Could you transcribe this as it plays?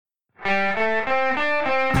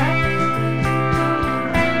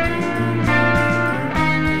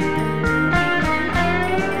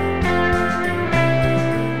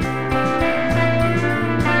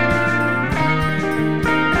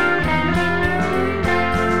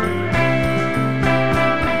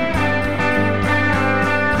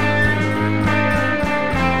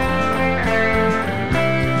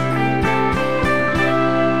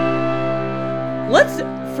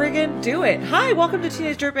Do it. Hi, welcome to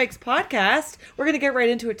Teenage Dirtbags Podcast. We're going to get right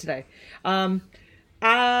into it today. To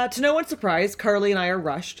no one's surprise, Carly and I are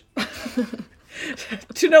rushed.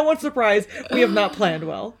 To no one's surprise, we have not planned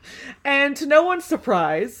well. And to no one's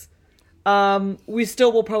surprise, we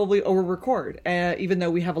still will probably over-record, even though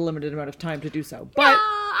we have a limited amount of time to do so. But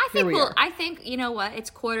I think, you know what, it's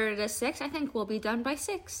 5:45. I think we'll be done by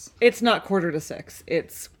 6. It's not 5:45.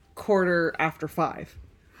 It's 5:45.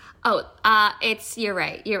 Oh, you're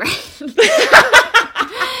right. You're right.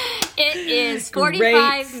 It is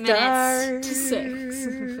 45 minutes to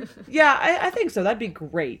 6. Yeah, I think so. That'd be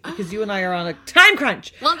great because you and I are on a time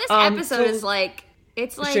crunch. Well, this episode is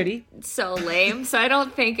shitty. So lame. So I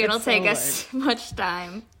don't think it'll take us much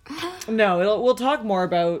time. No, we'll talk more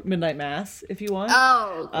about Midnight Mass if you want.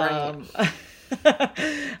 Oh, great.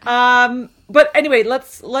 But anyway,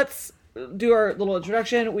 let's do our little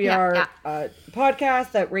introduction. We are a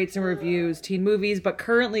podcast that rates and reviews teen movies, but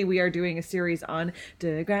currently we are doing a series on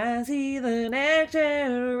Degrassi, the next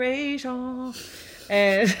generation.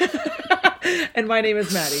 And my name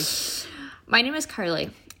is Maddie. My name is Carly.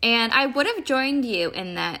 And I would have joined you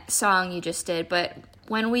in that song you just did, but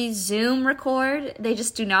when we Zoom record, they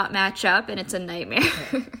just do not match up and it's a nightmare.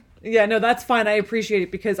 Yeah, no, that's fine. I appreciate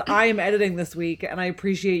it because I am editing this week and I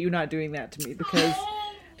appreciate you not doing that to me because...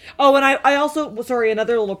 Oh, and I also, sorry,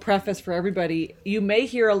 another little preface for everybody. You may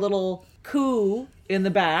hear a little coo in the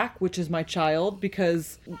back, which is my child,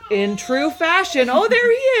 because in true fashion, oh,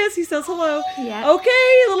 there he is. He says hello. Yeah.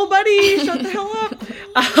 Okay, little buddy, shut the hell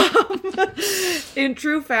up. In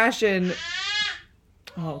true fashion...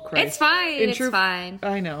 Oh, Christ. It's fine. It's fine.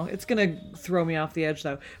 I know. It's going to throw me off the edge,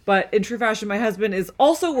 though. But in true fashion, my husband is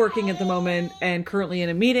also working at the moment and currently in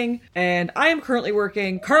a meeting. And I am currently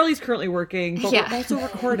working. Carly's currently working. But we're also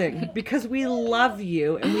recording because we love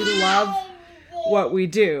you and we love what we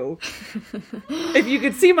do. If you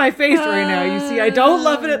could see my face right now, you see I don't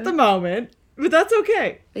love it at the moment. But that's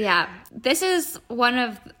okay. Yeah. This is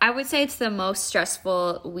I would say it's the most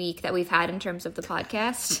stressful week that we've had in terms of the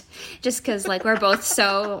podcast. Just because, we're both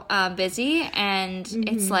so busy and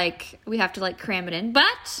it's we have to, cram it in.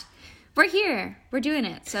 But we're here. We're doing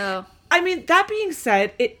it. So, I mean, that being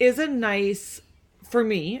said, it is a nice, for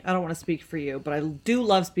me, I don't want to speak for you, but I do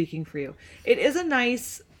love speaking for you. It is a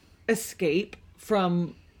nice escape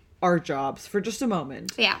from our jobs for just a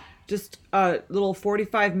moment. Yeah. Just a little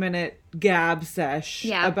 45-minute gab sesh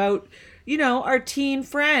about, our teen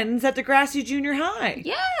friends at Degrassi Junior High.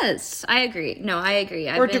 Yes, I agree. No, I agree.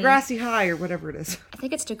 Degrassi High or whatever it is. I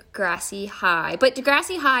think it's Degrassi High. But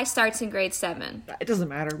Degrassi High starts in grade 7. It doesn't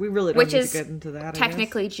matter. We really don't need to get into that,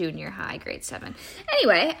 technically junior high, grade 7.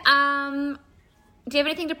 Anyway, do you have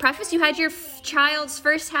anything to preface? You had your child's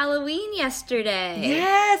first Halloween yesterday.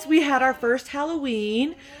 Yes, we had our first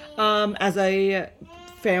Halloween as a...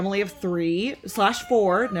 family of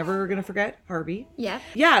 3/4. Never gonna forget Harvey.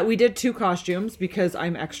 Yeah, we did 2 costumes because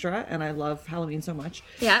I'm extra and I love Halloween so much.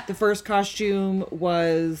 Yeah. The first costume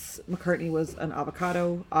was McCartney was an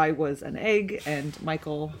avocado, I was an egg, and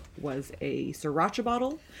Michael was a sriracha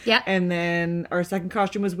bottle. Yeah. And then our second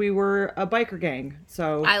costume was we were a biker gang.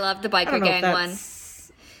 So I love the biker gang one.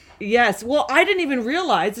 Yes. Well, I didn't even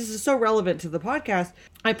realize, this is so relevant to the podcast.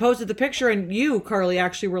 I posted the picture and you, Carly,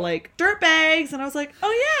 actually were like, dirtbags. And I was like,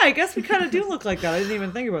 oh yeah, I guess we kind of do look like that. I didn't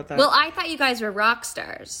even think about that. Well, I thought you guys were rock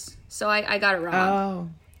stars. So I got it wrong. Oh.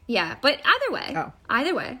 Yeah, but either way. Oh.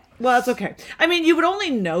 Either way. Well, that's okay. I mean, you would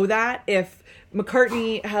only know that if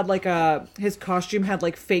McCartney had his costume had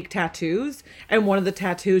fake tattoos, and one of the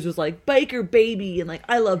tattoos was biker baby and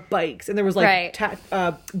I love bikes, and there was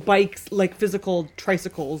bikes, physical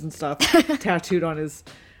tricycles and stuff tattooed on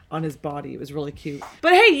his body. It was really cute.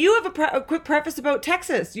 But hey, you have a quick preface about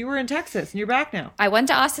Texas. You were in Texas and you're back now. I went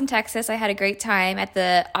to Austin, Texas. I had a great time at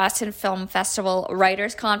the Austin Film Festival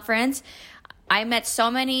Writers Conference. I met so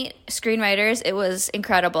many screenwriters. It was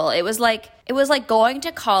incredible. It was like going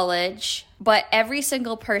to college, but every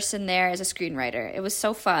single person there is a screenwriter. It was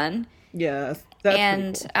so fun. Yeah, that's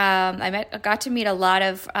and cool. I got to meet a lot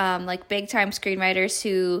of big time screenwriters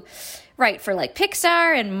who write for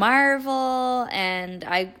Pixar and Marvel, and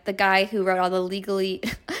the guy who wrote all the Legally I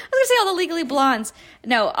was gonna say all the Legally Blondes.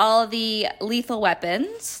 No, all the Lethal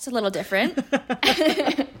Weapons. It's a little different.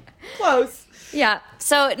 close. Yeah.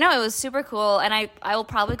 So, no, it was super cool. And I will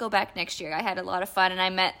probably go back next year. I had a lot of fun and I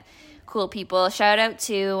met cool people. Shout out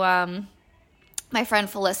to my friend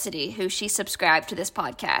Felicity, who she subscribed to this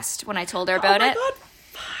podcast when I told her about it. God.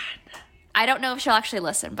 Fun. I don't know if she'll actually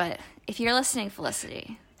listen, but if you're listening,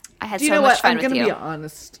 Felicity, I had Do you so know much what? fun I'm with gonna you. be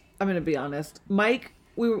honest. I'm going to be honest. Mike,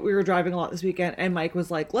 we were driving a lot this weekend, and Mike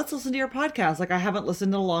was like, let's listen to your podcast. Like, I haven't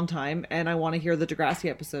listened in a long time, and I want to hear the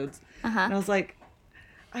Degrassi episodes. And I was like,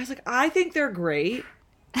 I think they're great.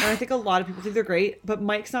 And I think a lot of people think they're great, but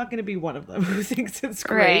Mike's not going to be one of them who thinks it's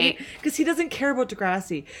great. Because he doesn't care about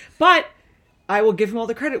Degrassi. But I will give him all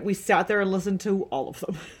the credit. We sat there and listened to all of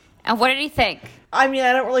them. And what did he think? I mean,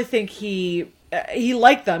 I don't really think he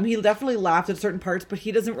liked them. He definitely laughed at certain parts, but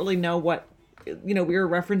he doesn't really know what, we were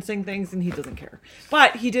referencing things and he doesn't care.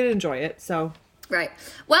 But he did enjoy it, so. Right.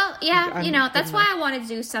 Well, yeah, that's why I wanted to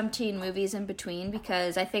do some teen movies in between,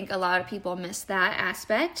 because I think a lot of people miss that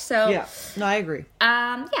aspect. So yeah, no, I agree.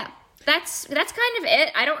 Yeah, that's kind of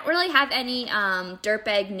it. I don't really have any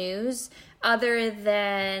dirtbag news other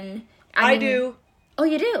than I do. Oh,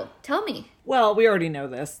 you do? Tell me. Well, we already know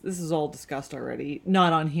this. This is all discussed already.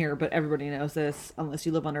 Not on here, but everybody knows this, unless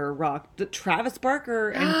you live under a rock. Travis Barker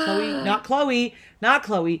and Kourtney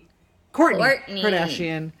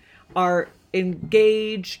Kardashian are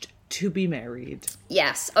engaged to be married.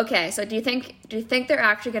 Yes. Okay. So do you think they're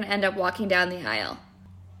actually going to end up walking down the aisle?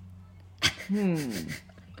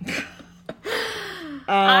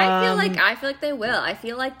 I feel like they will. I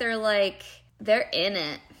feel like they're in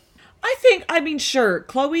it. Sure.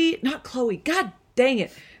 Not Chloe. God dang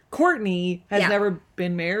it. Kourtney has never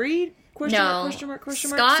been married. Question mark.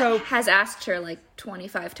 Scott has asked her like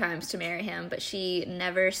 25 times to marry him, but she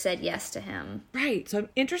never said yes to him. Right. So I'm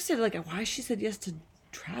interested, why she said yes to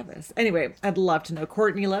Travis. Anyway, I'd love to know.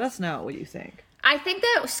 Kourtney, let us know what you think. I think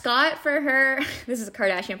that Scott for her, this is a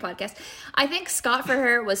Kardashian podcast, I think Scott for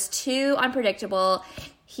her was too unpredictable.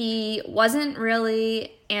 He wasn't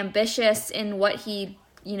really ambitious in what he,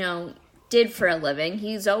 did for a living.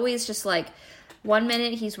 He's always just one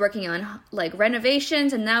minute he's working on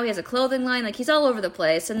renovations, and now he has a clothing line. He's all over the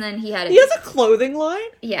place. And then he has a clothing line?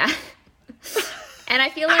 Yeah. And I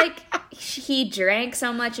feel like he drank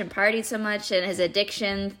so much and partied so much, and his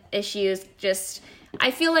addiction issues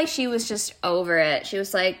I feel like she was just over it. She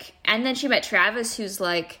was and then she met Travis, who's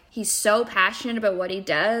he's so passionate about what he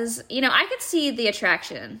does. I could see the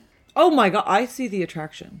attraction. Oh my God, I see the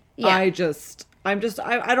attraction. Yeah. I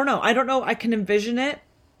don't know. I don't know. I can envision it,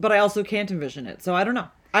 but I also can't envision it. So I don't know.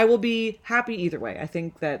 I will be happy either way. I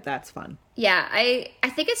think that's fun. Yeah, I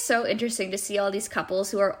think it's so interesting to see all these couples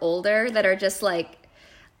who are older that are just like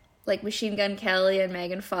Machine Gun Kelly and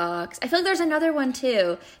Megan Fox. I feel like there's another one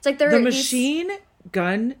too. It's the Machine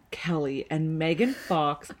Gun Kelly and Megan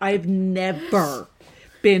Fox. I've never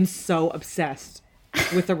been so obsessed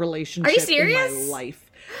with a relationship. Are you serious? In my life.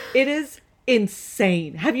 It is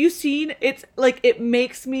insane. Have you seen? It's it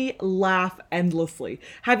makes me laugh endlessly.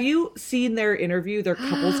 Have you seen their interview, their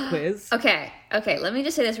couples quiz? Okay, let me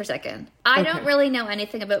just say this for a second. I don't really know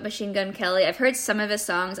anything about Machine Gun Kelly. I've heard some of his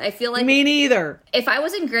songs. I feel like me neither. If I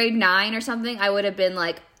was in grade 9 or something, I would have been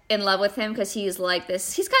in love with him, because he's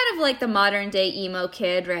he's kind of the modern day emo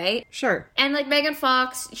kid, right? Sure. And Megan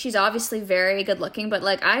Fox, she's obviously very good looking, but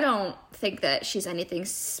I don't think that she's anything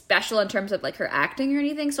special in terms of her acting or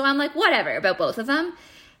anything. So I'm whatever about both of them.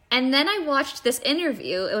 And then I watched this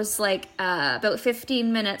interview. It was about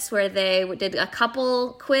 15 minutes where they did a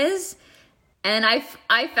couple quiz, and I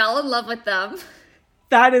fell in love with them.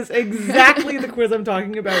 That is exactly the quiz I'm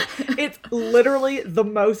talking about. It's literally the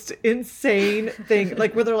most insane thing.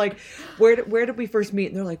 Where they're where did we first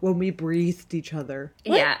meet? And they're when we breathed each other.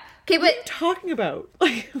 What? Yeah. Okay, but what are you talking about?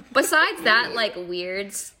 Besides that,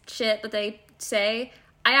 weird shit that they say,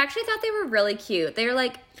 I actually thought they were really cute. They were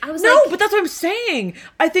but that's what I'm saying.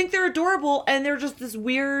 I think they're adorable, and they're just this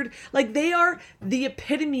weird, they are the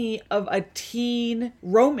epitome of a teen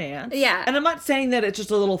romance. Yeah. And I'm not saying that it's just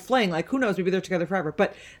a little fling. Who knows? Maybe they're together forever.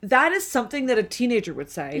 But that is something that a teenager would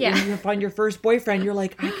say. Yeah. When you find your first boyfriend, you're I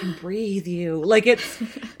can breathe you.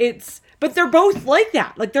 But they're both like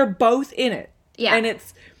that. They're both in it. Yeah. And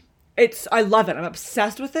I love it. I'm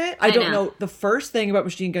obsessed with it. I don't know the first thing about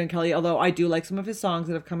Machine Gun Kelly, although I do like some of his songs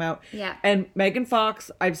that have come out. Yeah. And Megan Fox,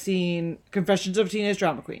 I've seen Confessions of a Teenage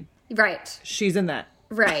Drama Queen. Right. She's in that.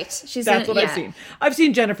 Right. That's what I've seen. I've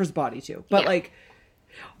seen Jennifer's Body too. But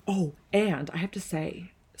and I have to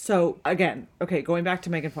say, so again, going back to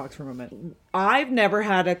Megan Fox for a moment. I've never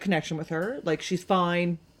had a connection with her. She's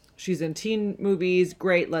fine. She's in teen movies.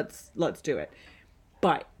 Great. Let's do it.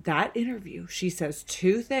 But that interview, she says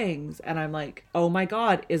 2 things, and I'm oh my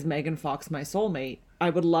God, is Megan Fox my soulmate? I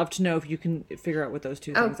would love to know if you can figure out what those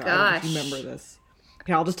two things are. I don't know if you remember this.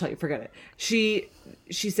 Okay, I'll just tell you. Forget it. She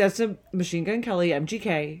says to Machine Gun Kelly,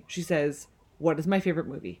 MGK, she says, "What is my favorite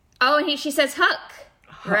movie?" Oh, and she says Hook.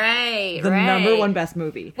 Right, the number one best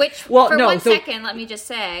movie. Which, for one second, let me just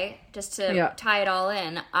say, just to tie it all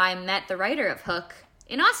in, I met the writer of Hook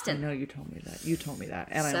in Austin. I know you told me that,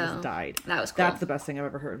 and I almost died. That was cool. That's the best thing I've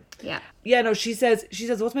ever heard. Yeah. Yeah, no, she says,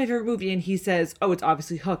 "What's my favorite movie?" And he says, "Oh, it's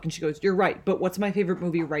obviously Hook." And she goes, "You're right, but what's my favorite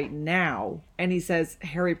movie right now?" And he says,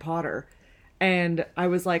 "Harry Potter." And I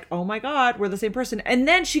was like, oh my God, we're the same person. And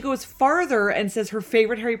then she goes farther and says her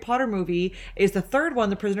favorite Harry Potter movie is the third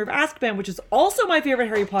one, The Prisoner of Azkaban, which is also my favorite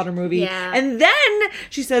Harry Potter movie. Yeah. And then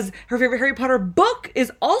she says her favorite Harry Potter book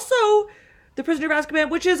is also The Prisoner of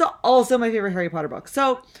Azkaban, which is also my favorite Harry Potter book.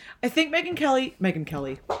 So I think Megan Kelly.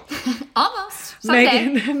 Almost.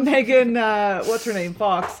 Someday. Megan, what's her name?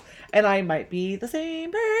 Fox. And I might be the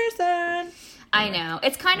same person. I know.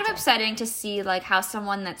 It's kind of upsetting to see, like, how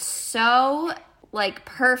someone that's so, like,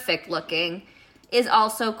 perfect looking is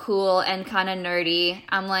also cool and kind of nerdy.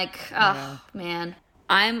 I'm like, man.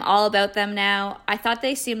 I'm all about them now. I thought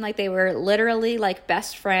they seemed like they were literally, like,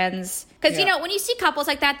 best friends. Because, you know, when you see couples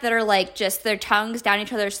like that are, like, just their tongues down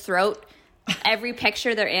each other's throat, every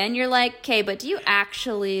picture they're in, you're like, okay, but do you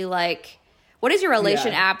actually, like, what is your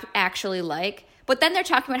relation actually like? But then they're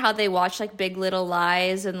talking about how they watch, like, Big Little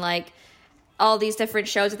Lies and, like, all these different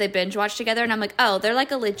shows that they binge watch together, and I'm like, oh, they're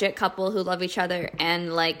like a legit couple who love each other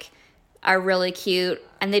and like are really cute,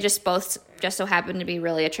 and they just both just so happen to be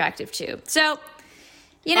really attractive too. So,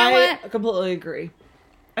 you know what? I completely agree.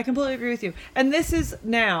 I completely agree with you. And this is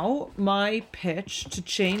now my pitch to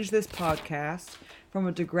change this podcast from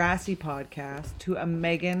a Degrassi podcast to a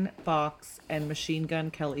Megan Fox and Machine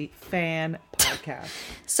Gun Kelly fan podcast.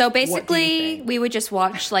 So basically, we would just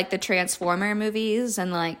watch like the Transformer movies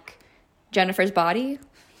and like Jennifer's Body.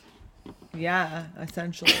 Yeah,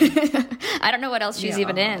 essentially. I don't know what else she's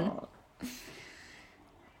even in.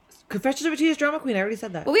 Confessions of a Teenage Drama Queen. I already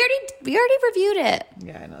said that. But we already reviewed it.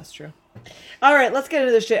 Yeah, I know, that's true. All right, let's get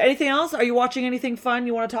into this shit. Anything else? Are you watching anything fun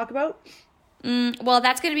you want to talk about? Well,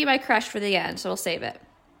 that's going to be my crush for the end, so we'll save it.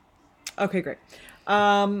 Okay, great.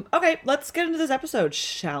 Okay, let's get into this episode,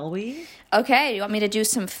 shall we? Okay, you want me to do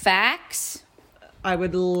some facts? I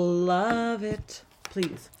would love it.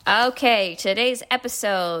 Please. Okay, today's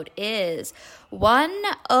episode is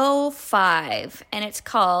 105, and it's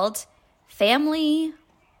called Family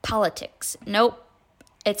Politics. Nope,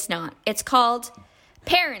 it's not. It's called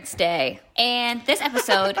Parents' Day. And this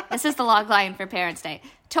episode, this is the log line for Parents' Day.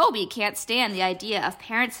 Toby can't stand the idea of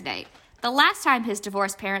Parents' Day. The last time his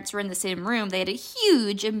divorced parents were in the same room, they had a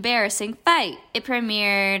huge, embarrassing fight. It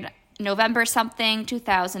premiered November something,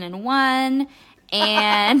 2001.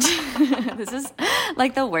 And this is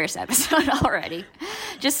like the worst episode already.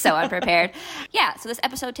 Just so unprepared. Yeah, so this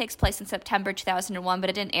episode takes place in September 2001, but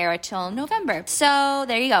it didn't air until November. So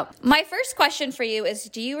there you go. My first question for you is,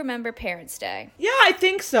 do you remember Parents' Day? Yeah, I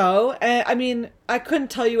think so. I mean, I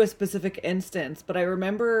couldn't tell you a specific instance, but I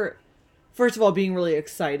remember, first of all, being really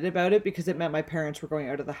excited about it because it meant my parents were going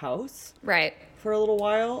out of the house. Right. For a little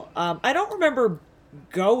while. I don't remember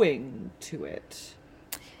going to it.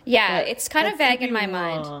 Yeah, it's kind of vague in my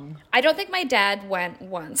mind. I don't think my dad went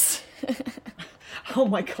once. Oh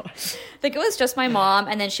my God. I think it was just my mom,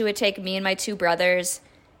 and then she would take me and my two brothers,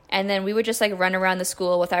 and then we would just like run around the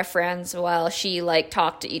school with our friends while she like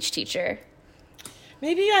talked to each teacher.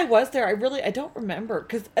 Maybe I was there. I don't remember.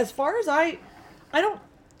 Because as far as I don't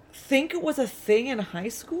think it was a thing in high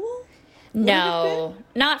school. No,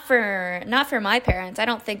 not for my parents. I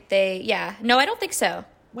don't think I don't think so.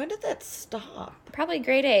 When did that stop? Probably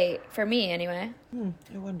grade 8 for me, anyway.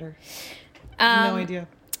 I wonder. No idea.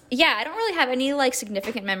 Yeah, I don't really have any like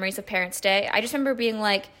significant memories of Parents' Day. I just remember being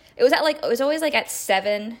like, it was always like at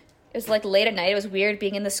 7. It was like late at night. It was weird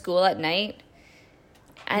being in the school at night.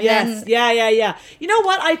 And yes. Yeah. You know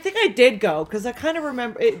what? I think I did go because I kind of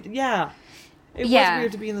remember it. Yeah. It was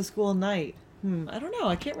weird to be in the school at night. I don't know.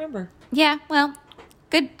 I can't remember. Yeah. Well,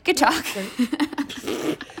 good talk.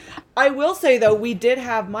 I will say, though, we did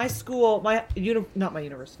have my school, my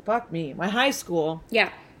high school.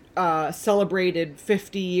 Yeah. Celebrated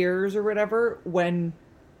 50 years or whatever when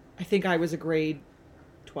I think I was a grade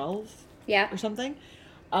 12. Yeah. Or something.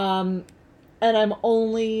 And I'm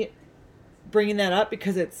only bringing that up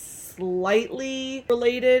because it's slightly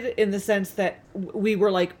related in the sense that we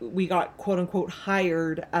got quote unquote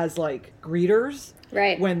hired as like greeters.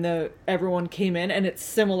 Right. When everyone came in, and it's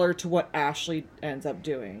similar to what Ashley ends up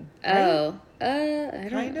doing. Right? Oh. I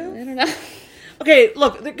don't know. Okay,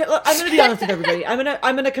 look, I'm going to be honest with everybody.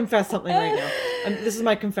 I'm going to confess something right now. This is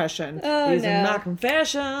my confession. Oh, These no. are my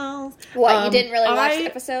confessions. What, you didn't really watch the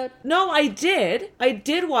episode? No, I did. I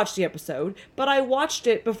did watch the episode, but I watched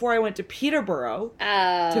it before I went to Peterborough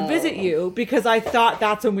to visit you because I thought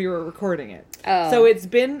that's when we were recording it. Oh. So it's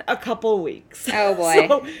been a couple weeks. Oh,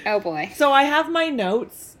 boy. Oh, boy. So I have my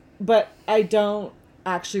notes, but I don't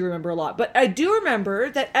actually remember a lot. But I do remember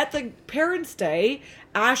that at the Parents' Day,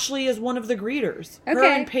 Ashley is one of the greeters. Okay. Her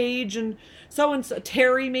and Paige and so-and-so,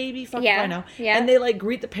 Terry maybe, fuck if I know. Yeah. And they, like,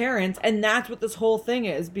 greet the parents, and that's what this whole thing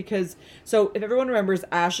is, because, so if everyone remembers,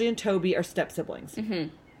 Ashley and Toby are step-siblings. Mm-hmm.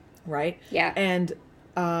 Right? Yeah. And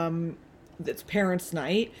it's parents'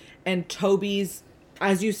 night, and Toby's,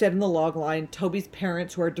 as you said in the log line, Toby's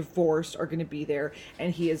parents who are divorced are going to be there,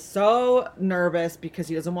 and he is so nervous because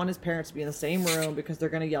he doesn't want his parents to be in the same room because they're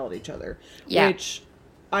going to yell at each other. Yeah. Which,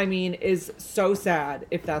 I mean, is so sad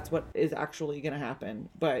if that's what is actually going to happen.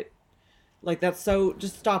 But, like, that's so...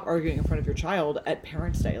 Just stop arguing in front of your child at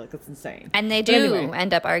Parents' Day. Like, that's insane. And they do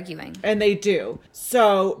end up arguing. And they do.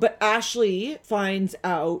 So, but Ashley finds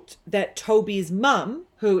out that Toby's mom,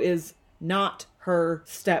 who is not her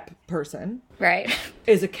step person, right,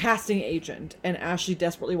 is a casting agent, and Ashley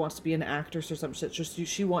desperately wants to be an actress or some shit. So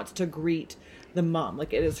she wants to greet the mom.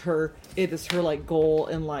 Like, it is her like goal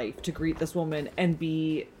in life to greet this woman and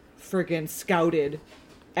be friggin' scouted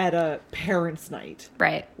at a parents' night.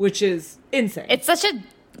 Right. Which is insane. It's such a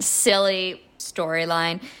silly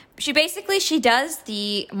storyline. She does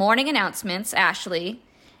the morning announcements, Ashley,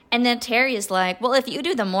 and then Terry is like, well, if you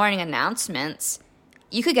do the morning announcements,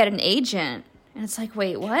 you could get an agent. And it's like,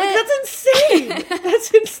 wait, what? Like, that's insane.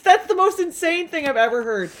 That's the most insane thing I've ever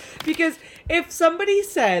heard. Because if somebody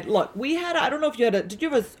said, look, we had, I don't know if you had did you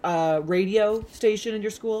have a radio station in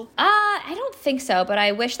your school? I don't think so, but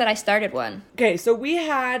I wish that I started one. Okay, so we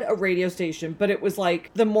had a radio station, but it was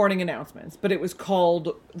like the morning announcements, but it was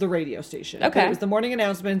called the radio station. Okay. But it was the morning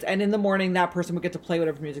announcements, and in the morning, that person would get to play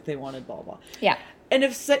whatever music they wanted, blah, blah. Yeah. And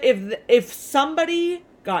if somebody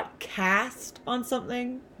got cast on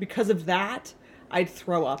something because of that, I'd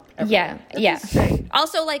throw up everywhere. Yeah.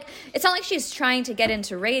 Also, like, it's not like she's trying to get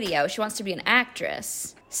into radio. She wants to be an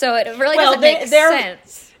actress. So it really doesn't make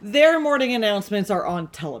sense. Their morning announcements are on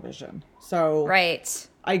television. So right.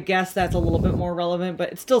 I guess that's a little bit more relevant,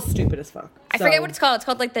 but it's still stupid as fuck. I forget what it's called. It's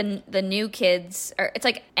called, like, the New Kids, or it's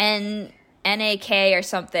like NAK or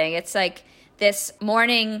something. It's like this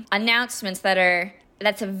morning announcements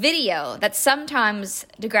that's a video that sometimes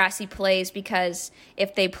Degrassi plays, because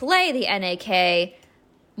if they play the NAK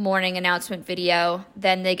morning announcement video,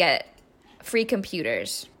 then they get free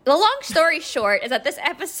computers. The long story short is that this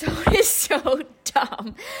episode is so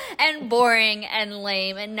dumb and boring and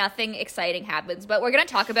lame and nothing exciting happens, but we're going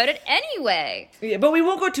to talk about it anyway. Yeah, but we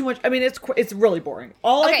won't go too much. I mean, it's really boring.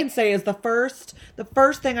 All I can say is the first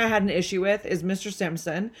thing I had an issue with is Mr.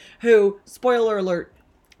 Simpson, who, spoiler alert,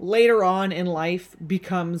 later on in life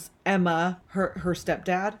becomes Emma, her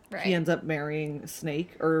stepdad. Right. He ends up marrying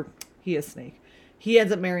Snake, or he is Snake. He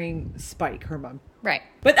ends up marrying Spike, her mom. Right.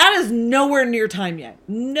 But that is nowhere near time yet.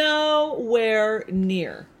 Nowhere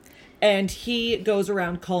near. And he goes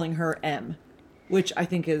around calling her M, which I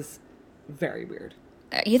think is very weird.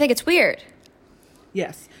 You think it's weird?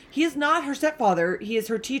 Yes. He is not her stepfather. He is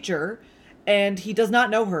her teacher, and he does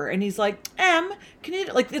not know her. And he's like, M, can you...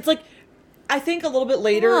 Like, it's like... I think a little bit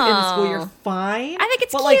later in the school year, fine. I think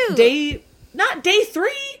it's cute. But like not day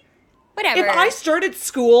 3. Whatever. If I started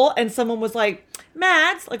school and someone was like,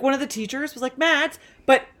 Mads, like one of the teachers was like, Mads,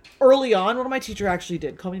 but early on, one of my teachers actually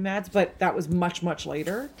did call me Mads, but that was much, much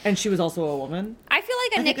later. And she was also a woman. I feel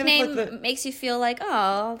like a nickname makes you feel like,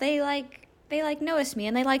 oh, they notice me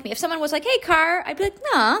and they like me. If someone was like, hey, Car, I'd be like,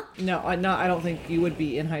 nah. No, I don't think you would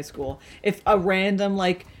be in high school. If a random,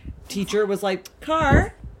 like, teacher was like,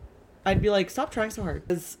 Car... I'd be like, stop trying so hard.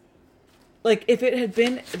 Because, like, if it had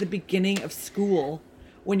been at the beginning of school,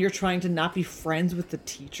 when you're trying to not be friends with the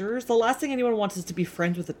teachers, the last thing anyone wants is to be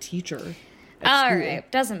friends with a teacher. All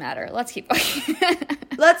right. Doesn't matter. Let's keep going.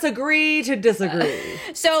 Let's agree to disagree.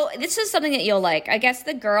 So this is something that you'll like. I guess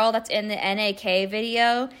the girl that's in the NAK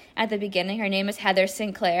video at the beginning, her name is Heather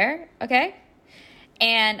Sinclair, okay?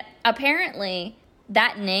 And apparently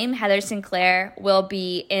that name, Heather Sinclair, will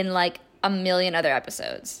be in, like, a million other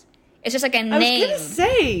episodes. It's just like a name. I was going to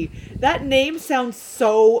say, that name sounds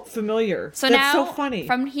so familiar. So that's now, so funny.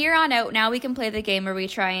 From here on out, now we can play the game where we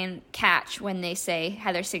try and catch when they say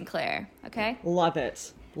Heather Sinclair, okay? Love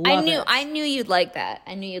it. I knew you'd like that.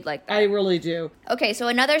 I really do. Okay, so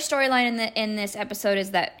another storyline in this episode is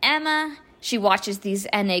that Emma, she watches these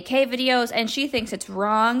NAK videos, and she thinks it's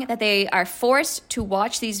wrong that they are forced to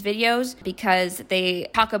watch these videos because they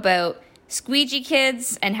talk about squeegee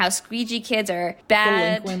kids and how squeegee kids are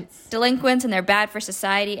bad delinquents and they're bad for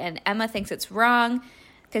society, and Emma thinks it's wrong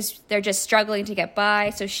because they're just struggling to get by.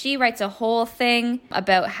 So she writes a whole thing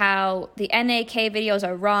about how the NAK videos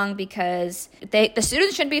are wrong because the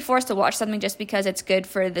students shouldn't be forced to watch something just because it's good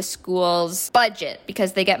for the school's budget,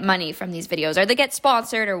 because they get money from these videos or they get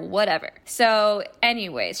sponsored or whatever. So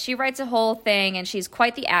anyways, she writes a whole thing, and she's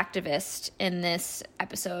quite the activist in this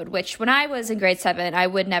episode, which when I was in grade 7, I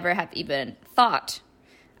would never have even thought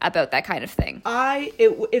about that kind of thing.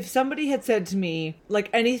 If somebody had said to me, like,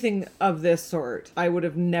 anything of this sort, I would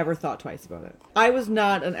have never thought twice about it. I was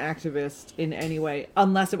not an activist in any way,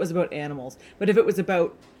 unless it was about animals. But if it was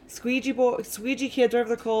about squeegee kids, whatever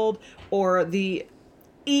they're called, or the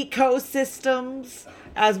ecosystems,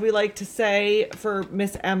 as we like to say for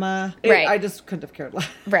Miss Emma, right. I just couldn't have cared less.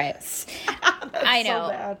 Right. I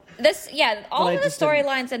know. So all of the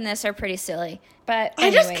storylines in this are pretty silly. But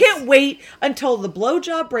anyways. I just can't wait until the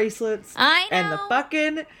blowjob bracelets and the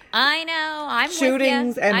fucking I'm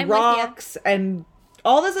shootings and rocks and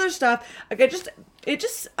all this other stuff. Like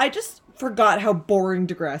I just forgot how boring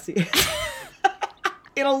Degrassi is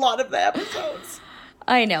in a lot of the episodes.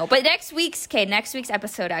 I know, but next week's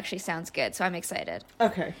episode actually sounds good, so I'm excited.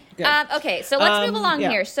 Okay, good. Okay, so let's move along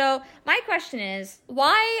here. So my question is,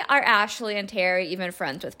 why are Ashley and Terry even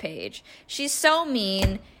friends with Paige? She's so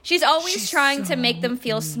mean. She's always trying to make them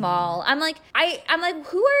feel small. I'm like,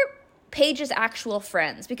 who are Paige's actual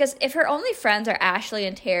friends? Because if her only friends are Ashley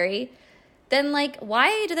and Terry, then, like,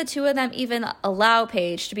 why do the two of them even allow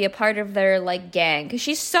Paige to be a part of their, like, gang? Because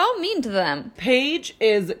she's so mean to them. Paige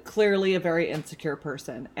is clearly a very insecure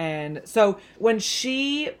person. And so when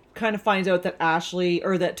she kind of finds out that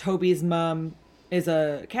that Toby's mom is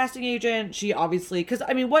a casting agent, she obviously, because,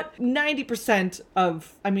 90%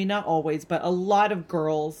 of, not always, but a lot of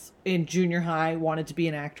girls in junior high wanted to be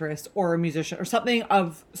an actress or a musician or something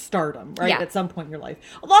of stardom, right? Yeah. At some point in your life.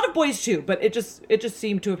 A lot of boys too, but it just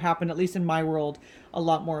seemed to have happened, at least in my world, a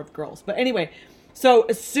lot more of girls. But anyway, so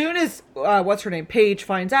as soon as, Paige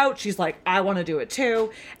finds out, she's like, I want to do it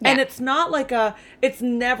too. Yeah. And it's not like it's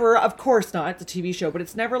never, of course not, it's a TV show, but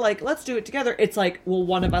it's never like, let's do it together. It's like, well,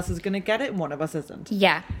 one of us is going to get it and one of us isn't.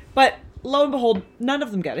 Yeah. But lo and behold, none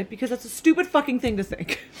of them get it because that's a stupid fucking thing to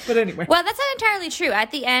think. But anyway. Well, that's not entirely true.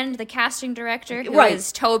 At the end, the casting director, who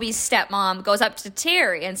is Toby's stepmom, goes up to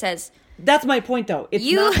Terry and says... That's my point, though. It's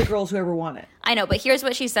not the girls who ever want it. I know, but here's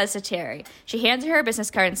what she says to Terry. She hands her a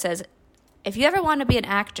business card and says... If you ever want to be an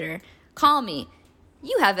actor, call me.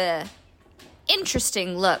 You have a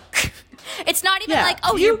interesting look. It's not even like,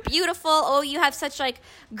 oh, you're beautiful. Oh, you have such, like,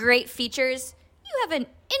 great features. You have an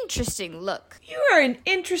interesting look. You are an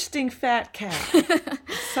interesting fat cat.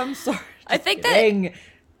 Some sort of I think thing. That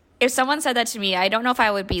if someone said that to me, I don't know if I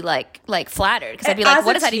would be, like flattered. Because I'd be like,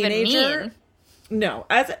 what does that even mean? No.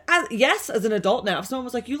 As an adult now, if someone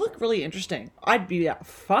was like, you look really interesting, I'd be like,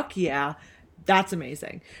 fuck yeah. That's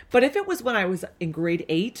amazing. But if it was when I was in grade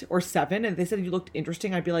 8 or 7 and they said you looked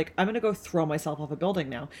interesting, I'd be like, I'm going to go throw myself off a building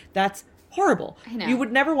now. That's horrible. I know. You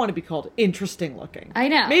would never want to be called interesting looking. I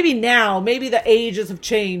know. Maybe now, maybe the ages have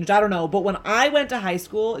changed. I don't know. But when I went to high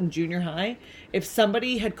school and junior high, if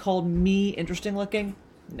somebody had called me interesting looking,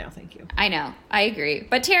 no, thank you. I know. I agree.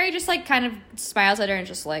 But Terry just like kind of smiles at her and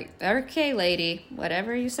just like, okay, lady,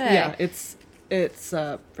 whatever you say. Yeah, it's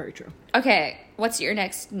very true. Okay. What's your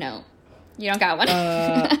next note? You don't got one.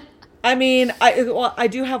 I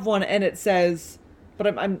do have one, and it says,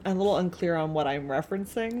 but I'm a little unclear on what I'm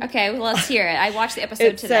referencing. Okay, well, let's hear it. I watched the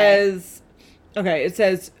episode today. It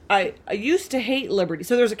says, I used to hate Liberty.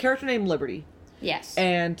 So there's a character named Liberty. Yes.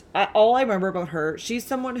 And all I remember about her, she's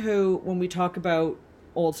someone who, when we talk about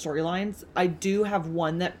old storylines, I do have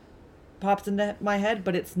one that pops into my head,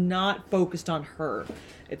 but it's not focused on her.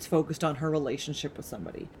 It's focused on her relationship with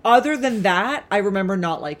somebody. Other than that, I remember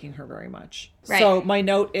not liking her very much. Right. So my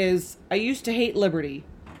note is, I used to hate Liberty,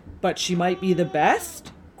 but she might be the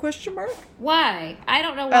best? ? Why? I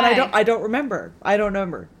don't know why. And I don't remember. I don't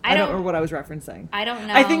remember what I was referencing. I don't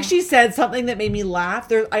know. I think she said something that made me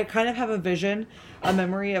laugh. I kind of have a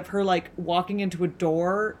memory of her like walking into a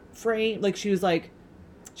door frame. Like she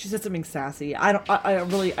said something sassy.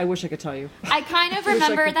 I wish I could tell you. I kind of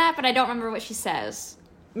remember that, but I don't remember what she says.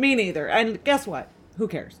 Me neither. And guess what? Who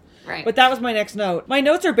cares? Right. But that was my next note. My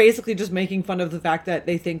notes are basically just making fun of the fact that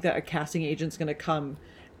they think that a casting agent's going to come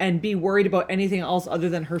and be worried about anything else other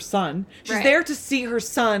than her son. She's there to see her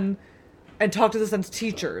son and talk to the son's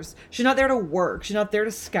teachers. She's not there to work. She's not there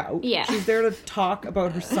to scout. Yeah. She's there to talk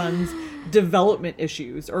about her son's development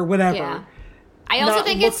issues or whatever. Yeah. I also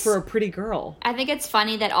think look for a pretty girl. I think it's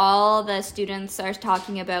funny that all the students are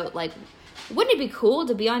talking about like Wouldn't it be cool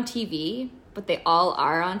to be on TV, but they all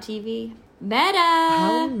are on TV? Meta!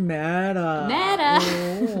 How meta. Meta!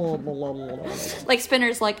 Oh, blah, blah, blah. Like,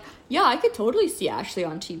 Spinner's like, yeah, I could totally see Ashley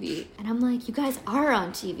on TV. And I'm like, you guys are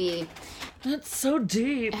on TV. That's so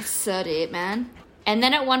deep. That's so deep, man. And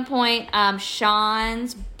then at one point,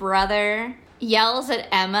 Sean's brother yells at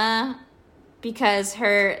Emma because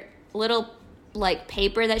her little, like,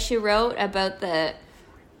 paper that she wrote about the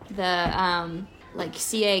like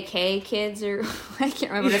CAK kids, or I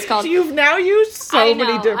can't remember what it's called. You've now used so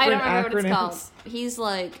many different I don't remember acronyms. what it's called. He's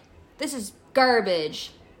like, this is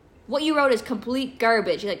garbage. What you wrote is complete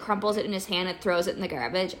garbage. He like crumples it in his hand and throws it in the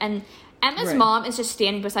garbage. And Emma's mom is just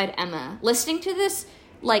standing beside Emma, listening to this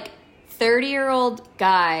like 30-year-old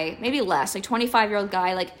guy, maybe less, like 25-year-old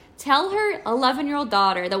guy, like tell her 11-year-old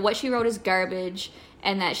daughter that what she wrote is garbage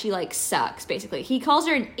and that she like sucks, basically. He calls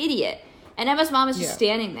her an idiot. And Emma's mom is just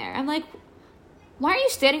standing there. I'm like, why aren't you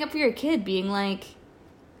standing up for your kid, being like,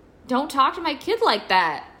 don't talk to my kid like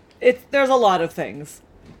that? There's a lot of things,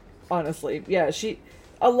 honestly. Yeah,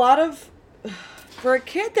 for a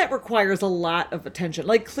kid that requires a lot of attention.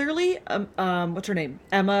 Like, clearly, what's her name?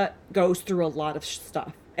 Emma goes through a lot of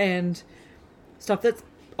stuff. And stuff that's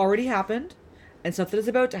already happened and stuff that is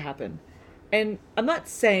about to happen. And I'm not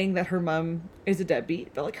saying that her mom is a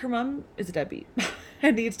deadbeat, but, like, her mom is a deadbeat.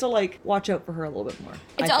 And needs to, like, watch out for her a little bit more.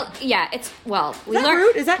 Is that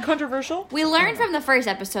rude? Is that controversial? We learned from the first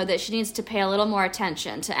episode that she needs to pay a little more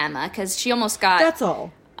attention to Emma, because she almost got... That's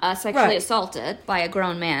all. Sexually assaulted by a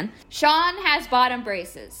grown man. Sean has bottom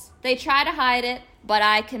braces. They try to hide it, but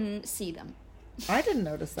I can see them. I didn't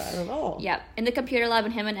notice that at all. Yep. In the computer lab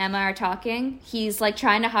when him and Emma are talking, he's, like,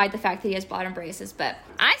 trying to hide the fact that he has bottom braces, but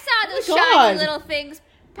I saw those shiny little things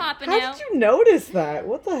popping out. How did you notice that?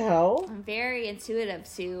 What the hell? I'm very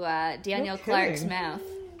intuitive to Daniel Clark's mouth.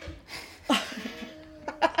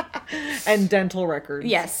 And dental records.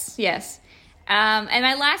 Yes. And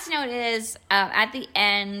my last note is, at the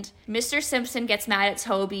end, Mr. Simpson gets mad at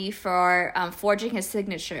Toby for forging his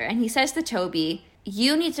signature. And he says to Toby,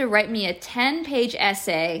 you need to write me a 10-page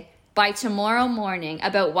essay by tomorrow morning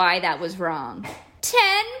about why that was wrong.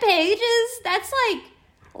 10 pages? That's, like,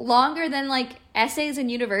 longer than, like, essays in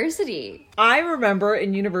university. I remember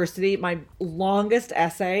in university, my longest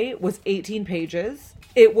essay was 18 pages.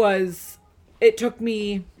 It took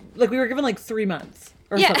me, like, we were given, like, 3 months.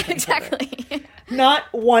 Yeah, exactly. Not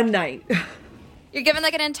one night. You're given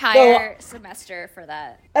like an entire semester for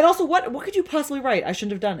that. And also, what could you possibly write? I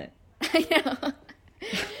shouldn't have done it. I know.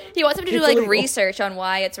 He wants him to do like research on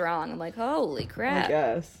why it's wrong. I'm like, holy crap. I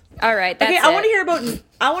guess. All right, that's I want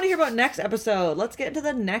to hear about next episode. Let's get into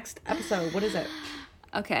the next episode. What is it?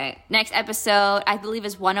 Okay, next episode I believe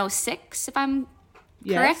is 106 if I'm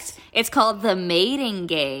correct. It's called The Mating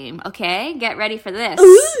Game. Okay, get ready for this.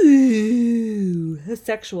 Ooh, it's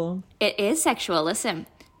sexual. It is sexual. Listen,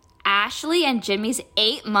 Ashley and Jimmy's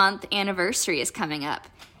 8-month anniversary is coming up.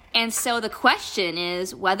 And so the question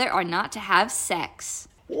is whether or not to have sex.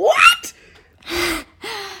 What?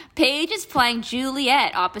 Paige is playing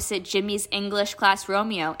Juliet opposite Jimmy's English class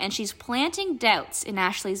Romeo, and she's planting doubts in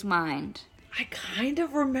Ashley's mind. I kind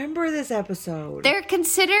of remember this episode. They're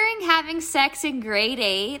considering having sex in grade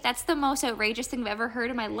 8. That's the most outrageous thing I've ever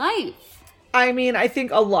heard in my life. I mean, I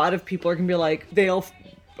think a lot of people are going to be like, they'll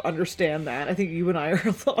understand that. I think you and I are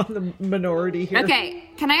on the minority here. Okay,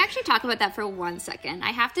 can I actually talk about that for 1 second?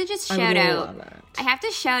 I have to just shout out. I have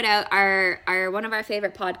to shout out our one of our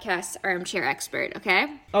favorite podcasts, Armchair Expert.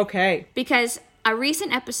 Okay. Because a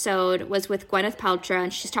recent episode was with Gwyneth Paltrow,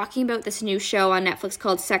 and she's talking about this new show on Netflix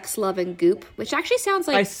called Sex, Love, and Goop, which actually sounds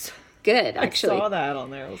like good. Actually, I saw that on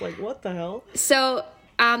there. I was like, what the hell? So.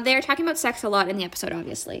 They're talking about sex a lot in the episode,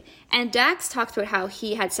 obviously. And Dax talks about how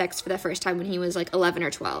he had sex for the first time when he was like 11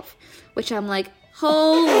 or 12. Which I'm like,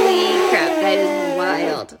 holy crap, that is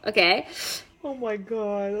wild. Okay? Oh my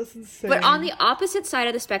god, that's insane. But on the opposite side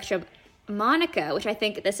of the spectrum, Monica, which I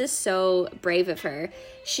think this is so brave of her,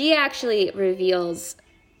 she actually reveals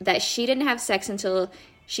that she didn't have sex until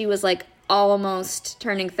she was like almost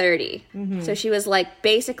turning 30. Mm-hmm. So she was like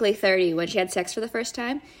basically 30 when she had sex for the first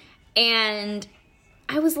time. And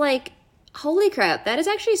I was like, holy crap, that is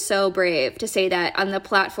actually so brave to say that on the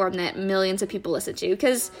platform that millions of people listen to,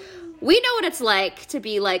 because we know what it's like to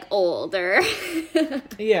be like older.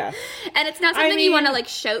 Yeah. And it's not something you want to like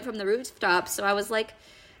shout from the rooftops. So I was like,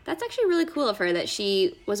 that's actually really cool of her that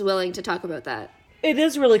she was willing to talk about that. It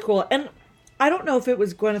is really cool. And I don't know if it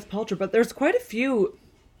was Gwyneth Paltrow, but there's quite a few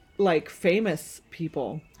like famous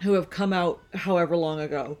people who have come out however long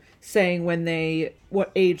ago saying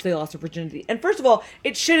what age they lost their virginity. And first of all,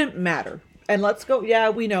 it shouldn't matter. And let's go, yeah,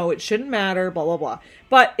 we know it shouldn't matter, blah, blah, blah.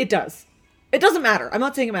 But it does. it doesn't matter. I'm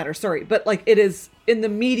not saying it matters, sorry. But, like, it is in the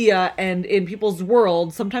media and in people's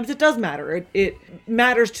world, sometimes it does matter. It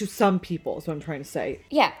matters to some people, is what I'm trying to say.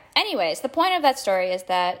 Yeah. Anyways, the point of that story is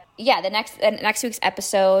that, the next week's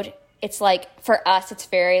episode, it's like, for us, it's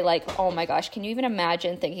very like, oh my gosh, can you even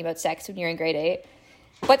imagine thinking about sex when you're in grade 8?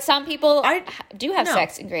 But some people do have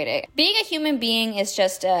sex in grade 8. Being a human being is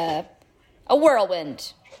just a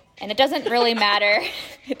whirlwind. And it doesn't really matter.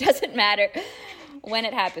 It doesn't matter when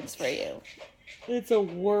it happens for you. It's a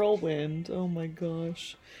whirlwind. Oh my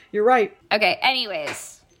gosh. You're right. Okay,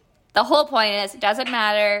 anyways. The whole point is, it doesn't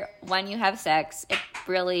matter when you have sex.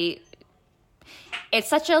 It's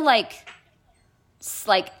such a,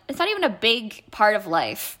 it's not even a big part of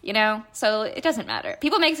life, you know? So it doesn't matter.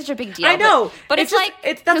 People make such a big deal. I know. But it's just,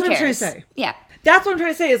 that's what I'm trying to say. Yeah. That's what I'm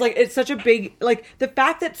trying to say is, like, it's such a big, like, the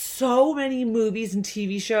fact that so many movies and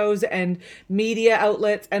TV shows and media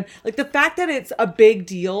outlets and, like, the fact that it's a big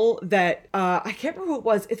deal that, I can't remember who it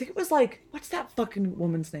was. I think it was, like, what's that fucking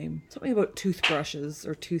woman's name? Something about toothbrushes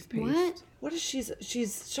or toothpaste. What is she's,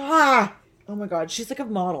 oh my God, she's like a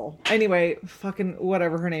model. Anyway, fucking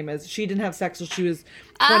whatever her name is. She didn't have sex till she was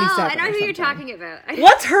 27. Oh, I know who you're talking about.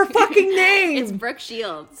 What's her fucking name? It's Brooke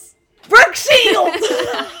Shields. Brooke Shields!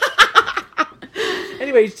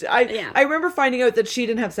 Anyway, I remember finding out that she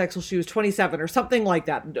didn't have sex till she was 27 or something like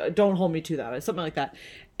that. Don't hold me to that. Something like that.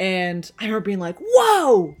 And I remember being like,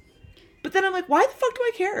 whoa! But then I'm like, why the fuck do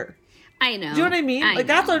I care? I know. Do you know what I mean?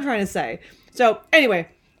 That's what I'm trying to say. So, anyway,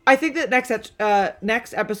 I think that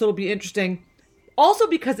next episode will be interesting. Also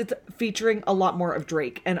because it's featuring a lot more of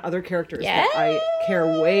Drake and other characters that I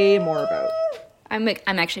care way more about. I'm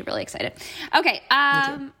actually really excited. Okay,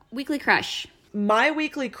 weekly crush. My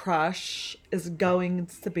weekly crush is going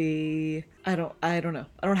to be, I don't know.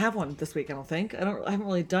 I don't have one this week, I don't think. I haven't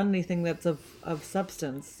really done anything that's of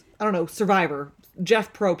substance. I don't know, Survivor.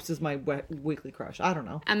 Jeff Probst is my weekly crush. I don't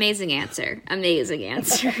know. Amazing answer.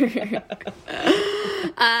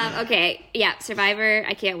 Okay, yeah, Survivor.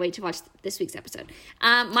 I can't wait to watch this week's episode.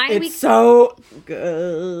 So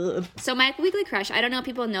good. So my weekly crush, I don't know if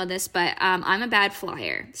people know this, but I'm a bad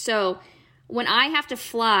flyer. So when I have to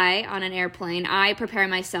fly on an airplane, I prepare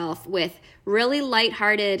myself with really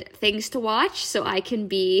lighthearted things to watch so I can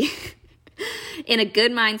be in a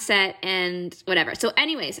good mindset and whatever. So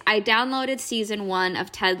anyways, I downloaded season 1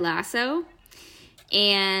 of Ted Lasso,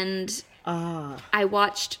 and I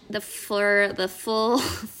watched the full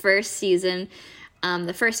first season.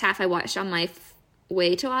 The first half I watched on my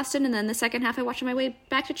way to Austin, and then the second half I watched on my way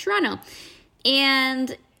back to Toronto.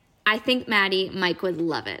 And I think Mike would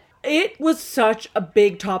love it. It was such a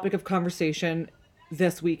big topic of conversation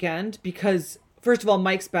this weekend because, first of all,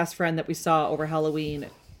 Mike's best friend that we saw over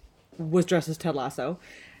Halloween was dressed as Ted Lasso.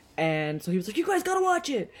 And so he was like, you guys gotta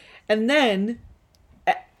watch it. And then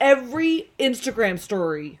every Instagram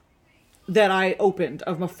story that I opened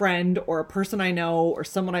of a friend or a person I know or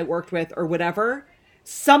someone I worked with or whatever,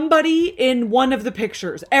 somebody in one of the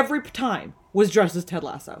pictures every time was dressed as Ted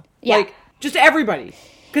Lasso. Yeah. Like, just everybody.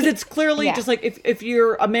 Because it's clearly just like, if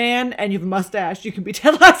you're a man and you have a mustache, you can be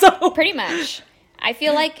Ted Lasso. Pretty much. I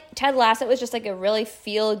feel like Ted Lasso was just like a really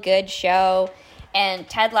feel-good show. And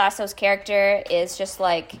Ted Lasso's character is just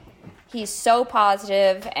like, he's so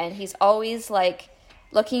positive and he's always like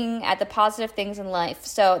looking at the positive things in life.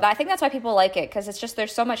 So I think that's why people like it, because it's just,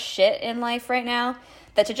 there's so much shit in life right now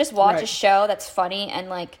that to just watch a show that's funny and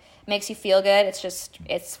like makes you feel good,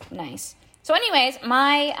 it's nice. So anyways,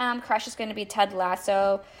 my crush is going to be Ted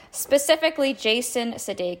Lasso, specifically Jason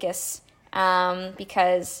Sudeikis,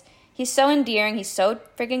 because he's so endearing, he's so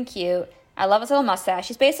freaking cute. I love his little mustache.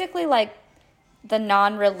 He's basically like the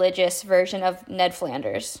non-religious version of Ned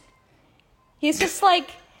Flanders. He's just like,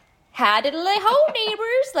 how diddly ho,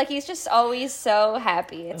 neighbors. Like, he's just always so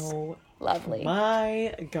happy. It's lovely.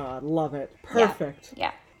 My God, love it. Perfect.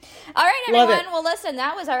 Yeah. All right, everyone. Well, listen,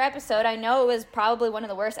 that was our episode. I know it was probably one of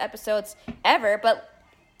the worst episodes ever, but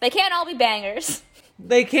they can't all be bangers.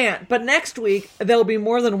 They can't. But next week, there'll be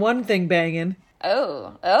more than one thing banging.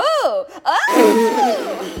 Oh.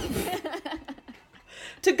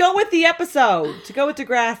 To go with the episode. To go with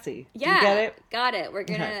Degrassi. Yeah. You get it? Got it. We're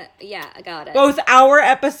gonna, yeah, I got it. Both our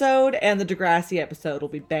episode and the Degrassi episode will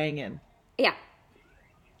be banging. Yeah.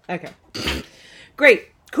 Okay. Great.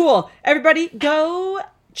 Cool. Everybody, go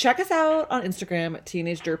check us out on Instagram at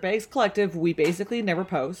Teenage Dirtbags Collective. We basically never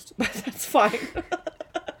post, but that's fine.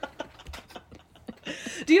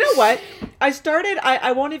 Do you know what? I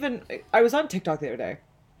was on TikTok the other day.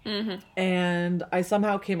 Mm-hmm. And I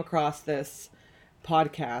somehow came across this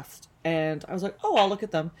podcast and I was like, oh, I'll look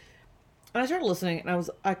at them. And I started listening and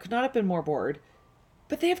I could not have been more bored.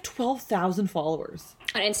 But they have 12,000 followers.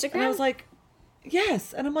 On Instagram? And I was like,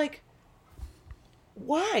 Yes, and I'm like,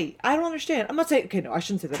 why? I don't understand. I'm not saying, okay, no, I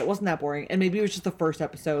shouldn't say that. It wasn't that boring, and maybe it was just the first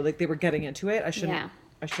episode. Like, they were getting into it. I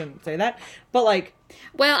shouldn't say that. But, like...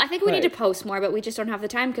 Well, I think we need to post more, but we just don't have the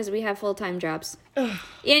time because we have full-time jobs. And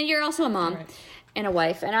you're also a mom and a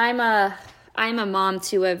wife, and I'm a mom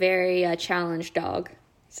to a very challenged dog.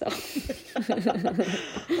 So,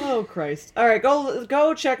 oh Christ! All right,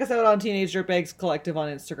 go check us out on Teenage Dirtbags Collective on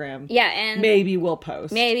Instagram. Yeah, and maybe we'll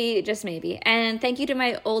post. Maybe, just maybe. And thank you to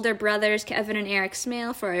my older brothers, Kevin and Eric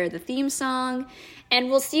Smale, for the theme song. And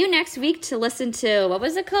we'll see you next week to listen to, what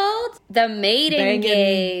was it called? The Mating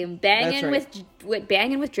Game. Banging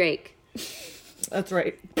with Drake. That's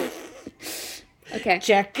right. Okay.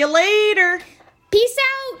 Check you later. Peace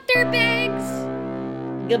out,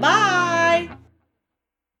 dirtbags. Goodbye.